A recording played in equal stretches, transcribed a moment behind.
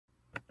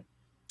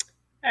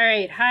All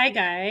right, hi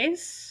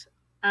guys.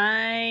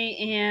 I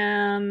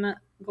am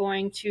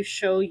going to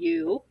show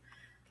you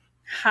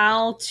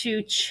how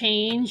to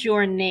change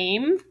your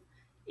name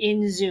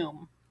in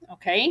Zoom.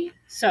 Okay,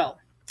 so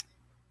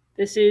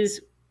this is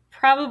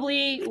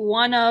probably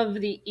one of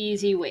the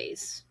easy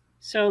ways.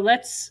 So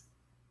let's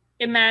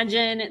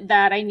imagine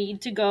that I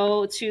need to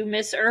go to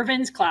Miss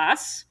Irvin's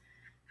class.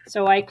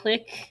 So I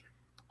click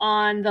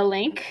on the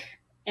link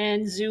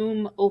and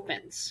Zoom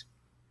opens.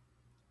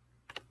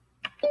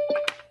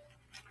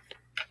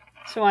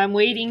 So I'm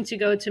waiting to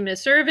go to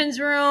Miss Irvin's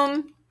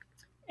room,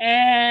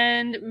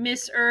 and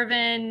Miss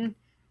Irvin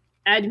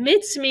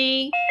admits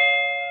me,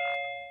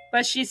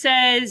 but she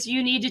says,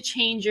 you need to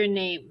change your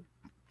name.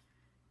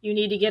 You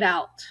need to get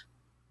out.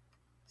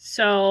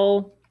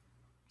 So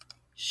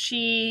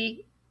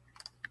she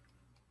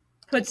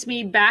puts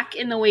me back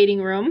in the waiting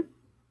room,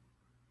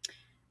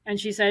 and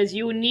she says,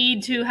 you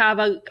need to have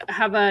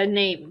a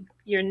name.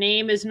 Your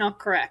name is not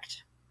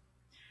correct.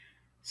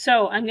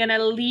 So I'm going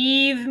to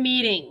leave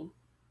meeting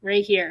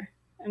right here.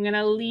 I'm going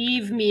to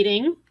leave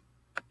meeting.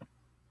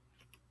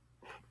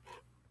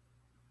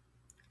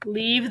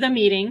 Leave the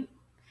meeting.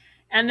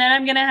 And then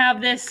I'm going to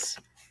have this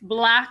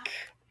black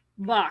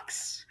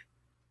box.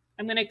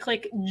 I'm going to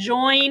click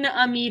join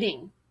a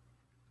meeting.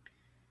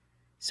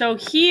 So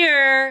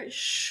here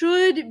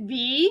should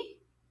be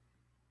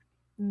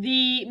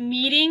the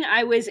meeting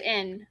I was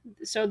in.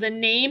 So the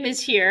name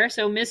is here.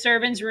 So Miss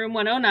Irvin's room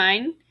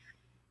 109.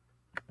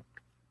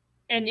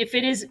 And if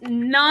it is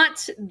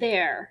not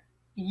there,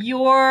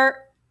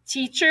 your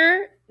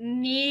teacher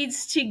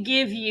needs to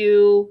give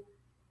you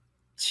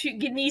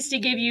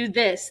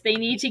this. They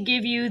need to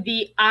give you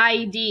the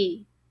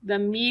ID, the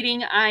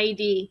meeting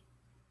ID.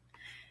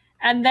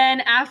 And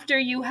then after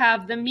you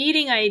have the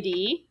meeting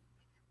ID,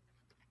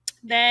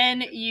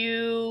 then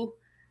you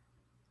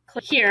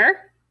click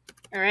here.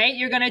 All right,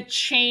 you're going to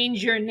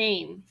change your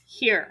name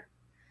here.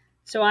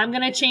 So I'm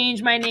going to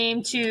change my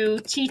name to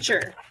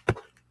teacher. All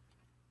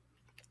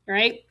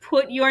right,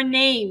 put your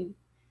name,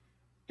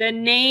 the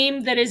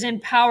name that is in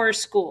Power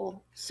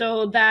School,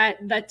 so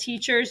that the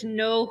teachers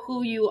know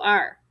who you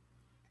are.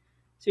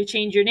 So you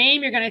change your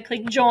name, you're going to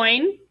click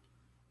join,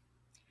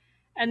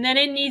 and then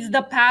it needs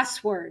the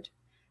password.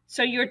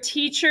 So your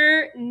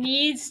teacher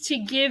needs to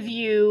give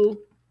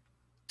you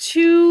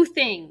two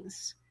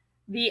things,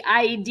 the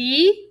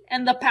ID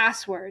and the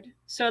password.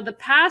 So the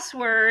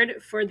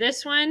password for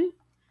this one,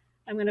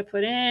 I'm going to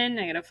put in,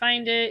 I got to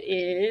find it,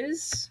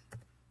 is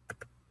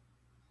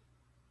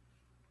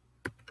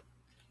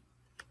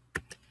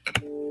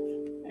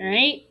all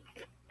right,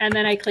 and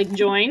then I click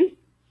join.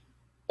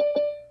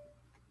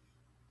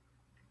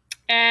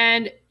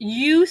 And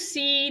you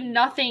see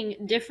nothing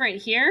different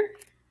here,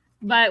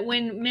 but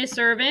when Miss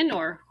Irvin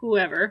or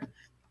whoever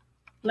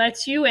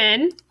lets you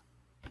in,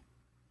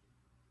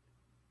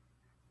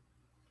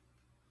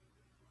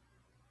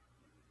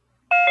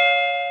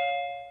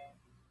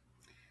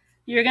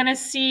 you're going to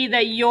see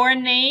that your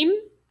name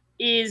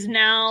is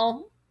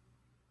now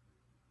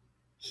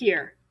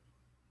here.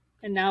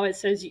 And now it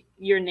says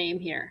your name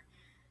here.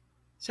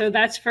 So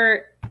that's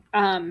for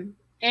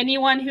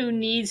anyone who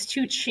needs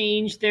to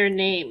change their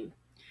name.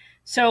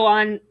 So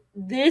on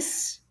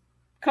this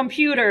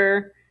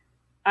computer,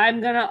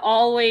 I'm going to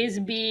always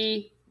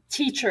be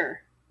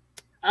teacher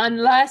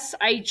unless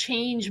I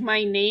change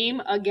my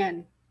name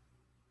again.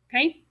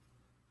 Okay?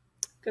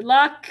 Good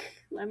luck.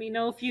 Let me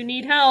know if you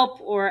need help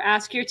or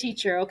ask your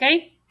teacher,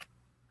 okay?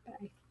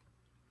 Bye.